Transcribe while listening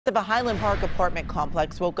The Highland Park apartment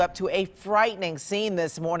complex woke up to a frightening scene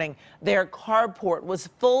this morning. Their carport was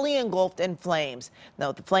fully engulfed in flames.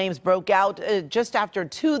 Now, the flames broke out just after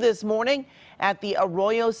 2 this morning at the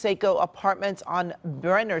Arroyo Seco apartments on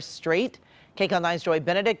Brenner Street. KCAL 9's Joy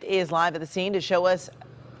Benedict is live at the scene to show us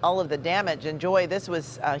all of the damage. And Joy, this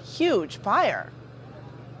was a huge fire.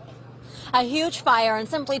 A huge fire, and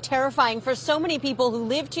simply terrifying for so many people who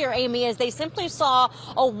lived here, Amy, as they simply saw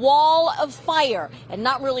a wall of fire and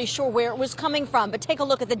not really sure where it was coming from. But take a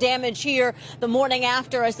look at the damage here the morning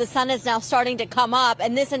after, as the sun is now starting to come up.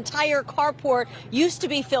 And this entire carport used to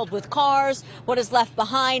be filled with cars. What is left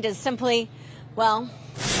behind is simply, well,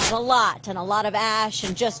 not a lot of ash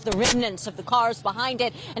and just the remnants of the cars behind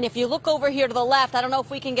it. And if you look over here to the left, I don't know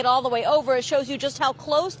if we can get all the way over. It shows you just how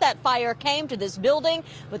close that fire came to this building.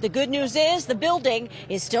 But the good news is the building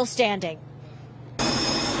is still standing.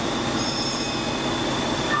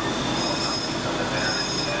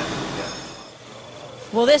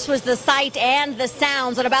 Well, this was the sight and the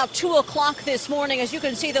sounds at about 2 o'clock this morning. As you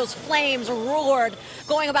can see, those flames roared,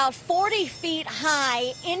 going about 40 feet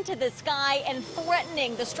high into the sky and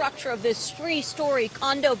threatening the structure of this 3-story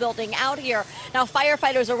condo building out here. Now,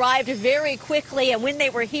 firefighters arrived very quickly, and when they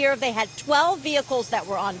were here, they had 12 vehicles that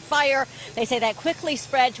were on fire. They say that quickly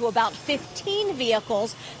spread to about 15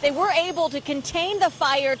 vehicles. They were able to contain the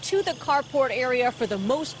fire to the carport area for the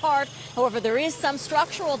most part. However, there is some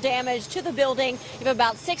structural damage to the building. You have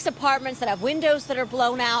about 6 apartments that have windows that are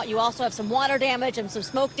blown out. You also have some water damage and some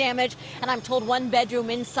smoke damage. And I'm told one bedroom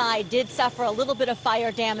inside did suffer a little bit of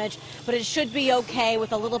fire damage, but it should be okay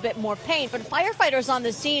with a little bit more paint. But firefighters on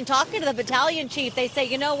the scene, talking to the battalion chief, they say,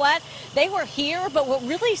 you know what? They were here, but what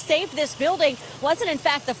really saved this building wasn't in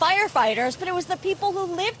fact the firefighters, but it was the people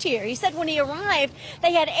who lived here. He said when he arrived,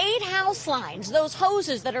 they had 8 house lines, those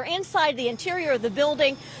hoses that are inside the interior of the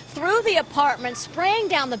building, through the apartment, spraying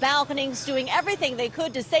down the balconies, doing everything they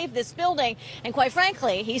could to save this building. And quite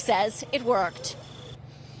frankly, he says it worked.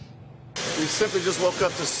 We simply just woke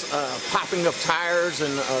up to popping of tires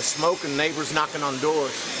and smoke and neighbors knocking on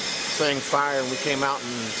doors saying fire, and we came out and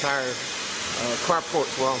the entire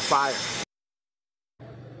carports were on fire.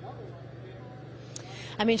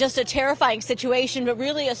 I mean, just a terrifying situation, but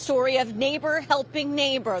really a story of neighbor helping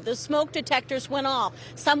neighbor. The smoke detectors went off.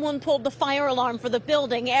 Someone pulled the fire alarm for the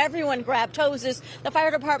building. Everyone grabbed hoses. The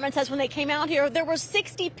fire department says when they came out here, there were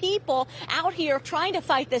 60 people out here trying to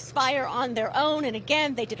fight this fire on their own. And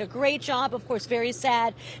again, they did a great job. Of course, very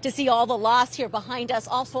sad to see all the loss here behind us.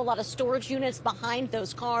 Also, a lot of storage units behind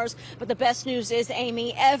those cars. But the best news is,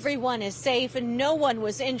 Amy, everyone is safe and no one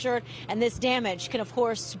was injured. And this damage can, of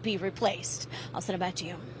course, be replaced. I'll send it back to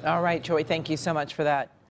you. All right, Joy, thank you so much for that.